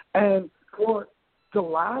seen. And for the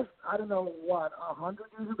last,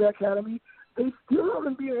 100 years of the Academy, they still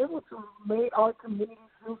haven't been able to make our community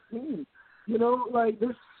feel seen. Like,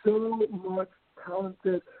 there's so much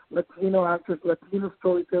talented Latino actors, Latino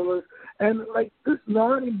storytellers, and, like, there's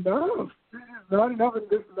not enough. There's not enough, and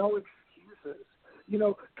there's no excuses.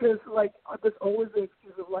 Because, like, there's always the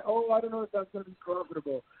excuse of, like, oh, I don't know if that's going to be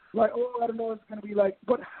profitable. Like, oh, I don't know if it's going to be, like,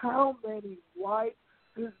 but how many white,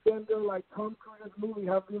 cisgender, like, Tom Cruise movie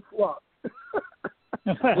have been flopped?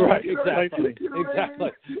 Right, exactly.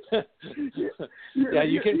 Exactly. Yeah,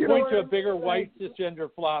 you can point to a bigger white cisgender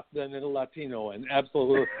flop than in a Latino one.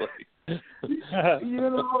 Absolutely.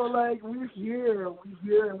 Like we're here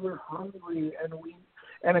and we're hungry,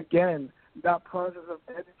 and again, that process of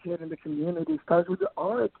educating the community starts with the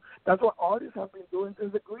art. That's what artists have been doing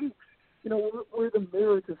since the Greeks. We're the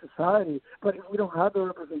mirror to society, but if we don't have the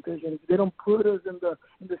representation, if they don't put us in the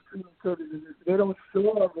streaming services, if they don't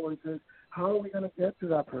show our voices, how are we going to get to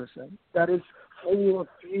that person that is full of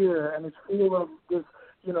fear and is full of this,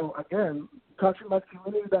 again, toxic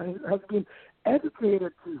masculinity that has been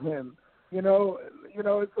educated to him?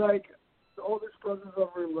 It's like all this process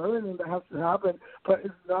of relearning that has to happen, but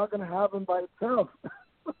it's not going to happen by itself.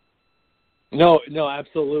 No,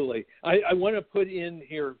 absolutely. I want to put in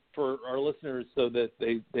here for our listeners so that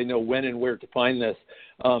they know when and where to find this.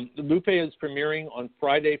 Lupe is premiering on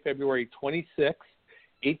Friday, February 26th,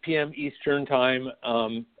 8 p.m. Eastern Time,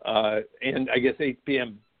 and I guess 8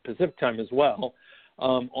 p.m. Pacific Time as well,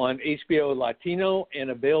 on HBO Latino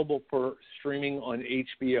and available for streaming on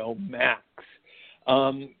HBO Max.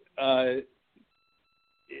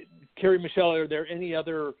 Kerry Michelle, are there any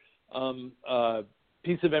other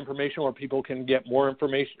piece of information where people can get more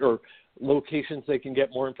information or locations they can get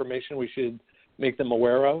more information we should make them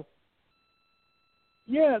aware of?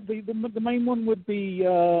 Yeah, the main one would be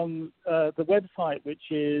the website, which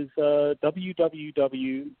is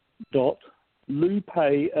www.Lupe,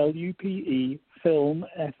 Lupe, film,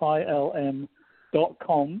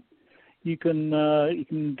 film.com. You can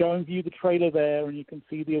go and view the trailer there, and you can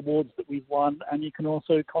see the awards that we've won, and you can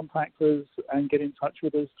also contact us and get in touch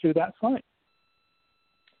with us through that site.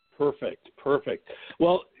 Perfect.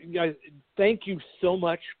 Well, guys, thank you so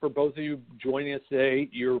much for both of you joining us today.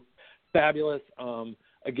 You're fabulous.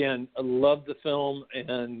 Again, I love the film,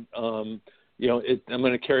 and I'm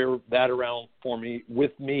going to carry that around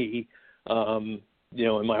with me, in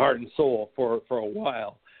my heart and soul for a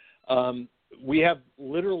while. We have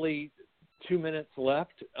literally 2 minutes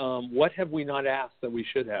left. What have we not asked that we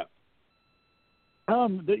should have?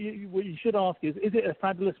 What you should ask is it a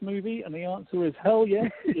fabulous movie? And the answer is hell yes.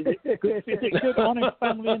 Is it good, honest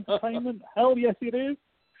family entertainment? Hell yes, it is.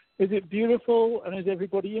 Is it beautiful? And is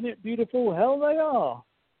everybody in it beautiful? Hell, they are.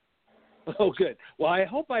 Oh, good. Well, I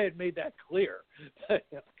hope I had made that clear.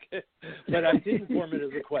 But I didn't form it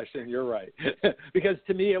as a question. You're right. Because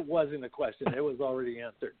to me, it wasn't a question. It was already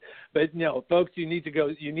answered. But no, folks, you need to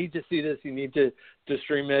go. You need to see this. You need to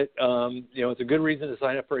stream it. It's a good reason to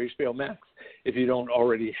sign up for HBO Max if you don't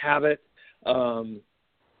already have it.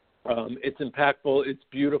 It's impactful. It's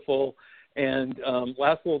beautiful. And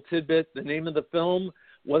last little tidbit, the name of the film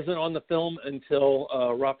wasn't on the film until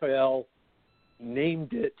Rafael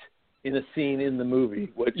named it in a scene in the movie,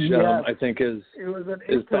 which I think is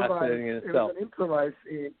fascinating in itself. It was an improvised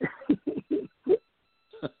scene.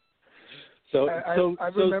 I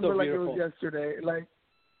remember like it was yesterday. Like,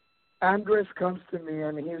 André comes to me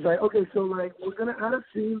and he's like, okay, so like we're gonna add a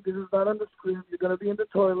scene. This is not on the screen. You're gonna be in the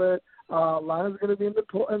toilet. Lana's gonna be in the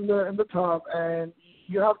tub, and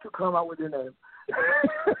you have to come out with your name.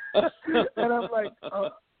 And I'm like,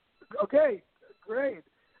 okay, great.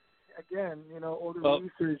 Again, all the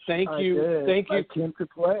research thank you came to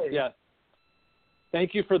play. Yeah.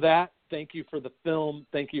 Thank you for that. Thank you for the film.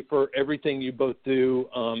 Thank you for everything you both do.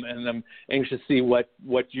 And I'm anxious to see what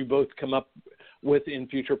you both come up with in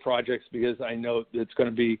future projects, because I know it's going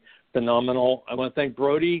to be phenomenal. I want to thank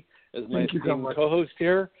Brody as my co-host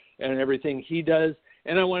here and everything he does.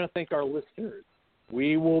 And I want to thank our listeners.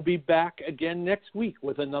 We will be back again next week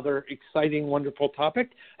with another exciting, wonderful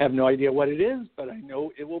topic. I have no idea what it is, but I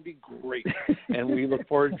know it will be great. And we look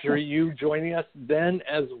forward to you joining us then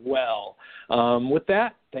as well. With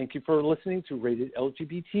that, thank you for listening to Rated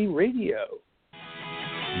LGBT Radio.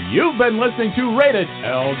 You've been listening to Rated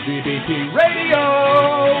LGBT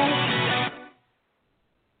Radio.